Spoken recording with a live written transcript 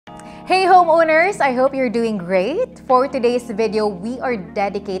Hey homeowners, I hope you're doing great. For today's video, we are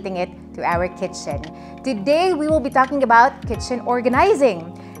dedicating it to our kitchen. Today, we will be talking about kitchen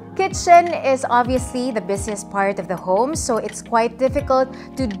organizing. Kitchen is obviously the busiest part of the home, so it's quite difficult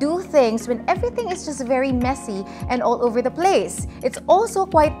to do things when everything is just very messy and all over the place. It's also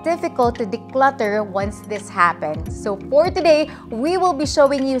quite difficult to declutter once this happens. So for today, we will be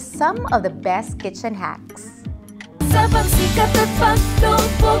showing you some of the best kitchen hacks. Sa pagsikat at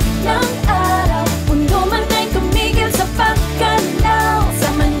pagtumpok ng araw, mundo man ay tumigil sa pagkalaw.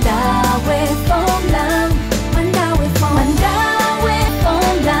 Sa Mandawi Foam lang, Mandawi Foam, Mandawi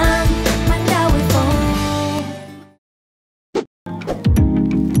Foam lang, Mandawi Foam.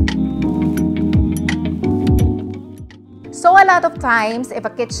 So a lot of times, if a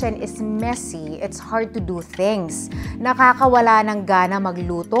kitchen is messy, it's hard to do things. Nakakawala ng gana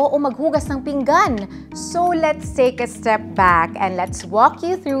magluto o maghugas ng pinggan. So let's take a step back and let's walk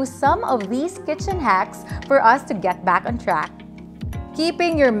you through some of these kitchen hacks for us to get back on track.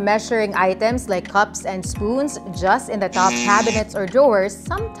 Keeping your measuring items like cups and spoons just in the top cabinets or drawers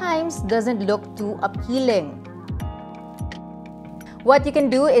sometimes doesn't look too appealing. What you can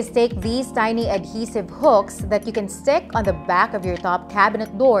do is take these tiny adhesive hooks that you can stick on the back of your top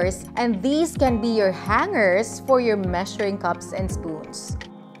cabinet doors, and these can be your hangers for your measuring cups and spoons.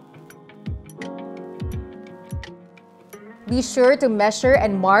 Be sure to measure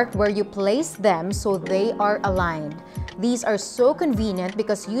and mark where you place them so they are aligned. These are so convenient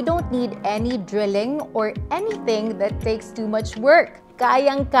because you don't need any drilling or anything that takes too much work.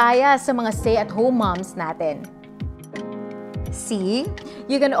 Kayang-kaya sa mga stay-at-home moms natin. See,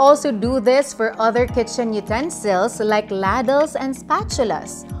 you can also do this for other kitchen utensils like ladles and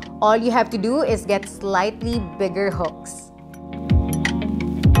spatulas. All you have to do is get slightly bigger hooks.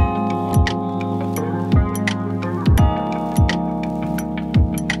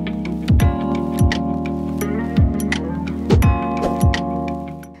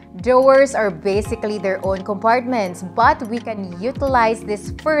 Drawers are basically their own compartments, but we can utilize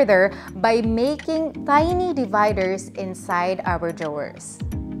this further by making tiny dividers inside our drawers.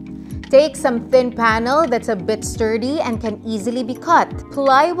 Take some thin panel that's a bit sturdy and can easily be cut.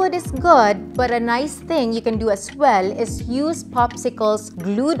 Plywood is good, but a nice thing you can do as well is use popsicles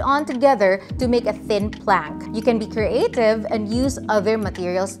glued on together to make a thin plank. You can be creative and use other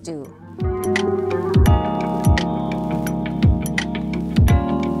materials too.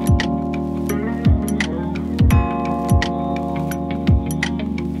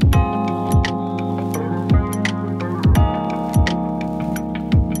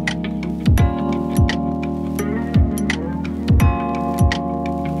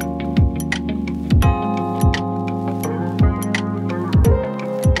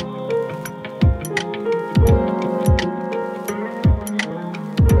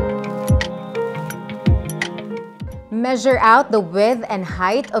 Measure out the width and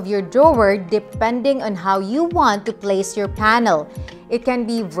height of your drawer depending on how you want to place your panel. It can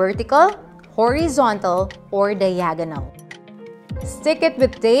be vertical, horizontal, or diagonal. Stick it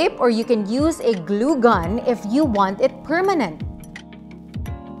with tape or you can use a glue gun if you want it permanent.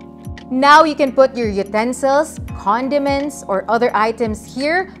 Now you can put your utensils, condiments, or other items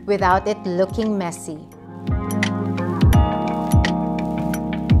here without it looking messy.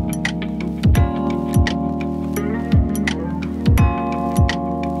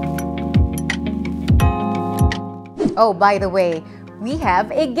 Oh, by the way, we have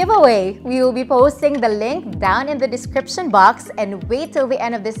a giveaway. We will be posting the link down in the description box and wait till the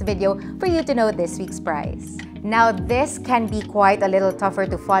end of this video for you to know this week's prize. Now, this can be quite a little tougher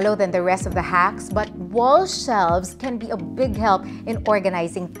to follow than the rest of the hacks, but wall shelves can be a big help in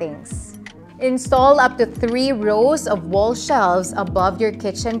organizing things. Install up to 3 rows of wall shelves above your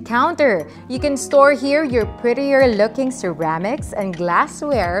kitchen counter. You can store here your prettier looking ceramics and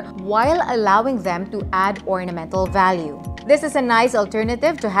glassware while allowing them to add ornamental value. This is a nice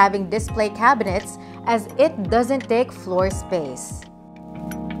alternative to having display cabinets as it doesn't take floor space.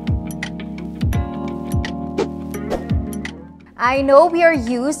 I know we are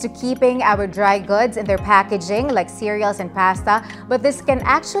used to keeping our dry goods in their packaging like cereals and pasta, but this can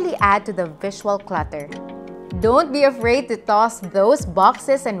actually add to the visual clutter. Don't be afraid to toss those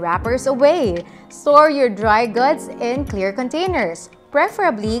boxes and wrappers away. Store your dry goods in clear containers,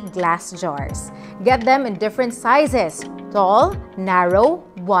 preferably glass jars. Get them in different sizes, tall, narrow,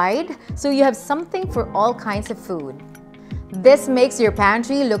 wide, so you have something for all kinds of food. This makes your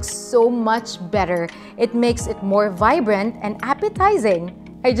pantry look so much better. It makes it more vibrant and appetizing.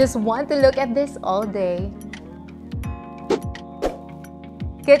 I just want to look at this all day.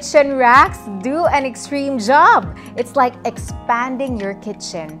 Kitchen racks do an extreme job. It's like expanding your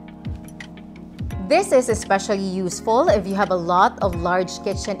kitchen. This is especially useful if you have a lot of large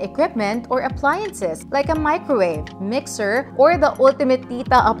kitchen equipment or appliances like a microwave, mixer, or the ultimate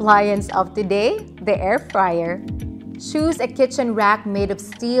tita appliance of today, the air fryer. Choose a kitchen rack made of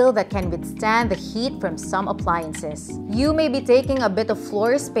steel that can withstand the heat from some appliances. You may be taking a bit of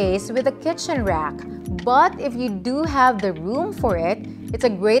floor space with a kitchen rack, but if you do have the room for it, it's a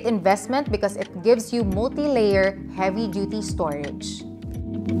great investment because it gives you multi-layer, heavy-duty storage.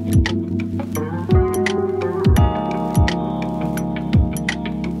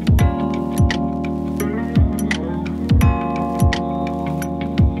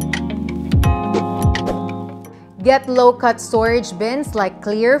 Get low-cut storage bins like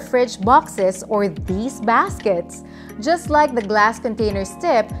clear fridge boxes or these baskets. Just like the glass container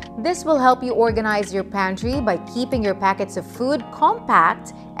tip, this will help you organize your pantry by keeping your packets of food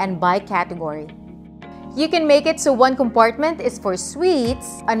compact and by category. You can make it so one compartment is for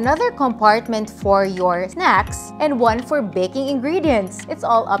sweets, another compartment for your snacks, and one for baking ingredients. It's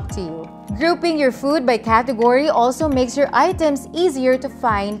all up to you. Grouping your food by category also makes your items easier to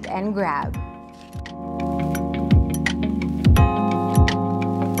find and grab.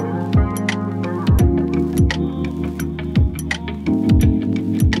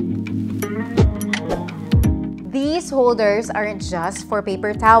 These holders aren't just for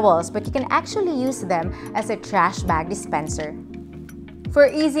paper towels, but you can actually use them as a trash bag dispenser. For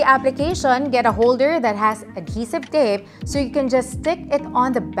easy application, get a holder that has adhesive tape so you can just stick it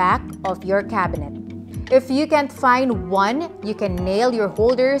on the back of your cabinet. If you can't find one, you can nail your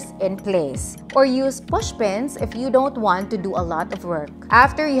holders in place or use push pins if you don't want to do a lot of work.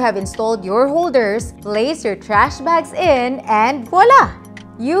 After you have installed your holders, place your trash bags in and voila!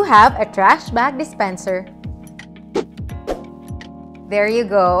 You have a trash bag dispenser. There you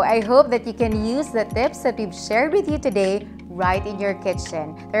go. I hope that you can use the tips that we've shared with you today right in your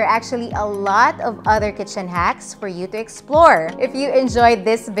kitchen. There are actually a lot of other kitchen hacks for you to explore. If you enjoyed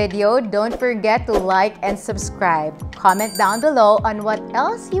this video, don't forget to like and subscribe. Comment down below on what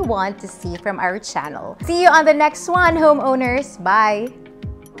else you want to see from our channel. See you on the next one, homeowners. Bye!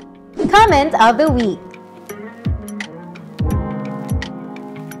 Comment of the week.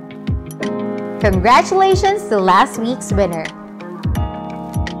 Congratulations to last week's winner.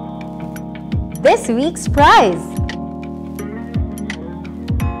 This week's prize.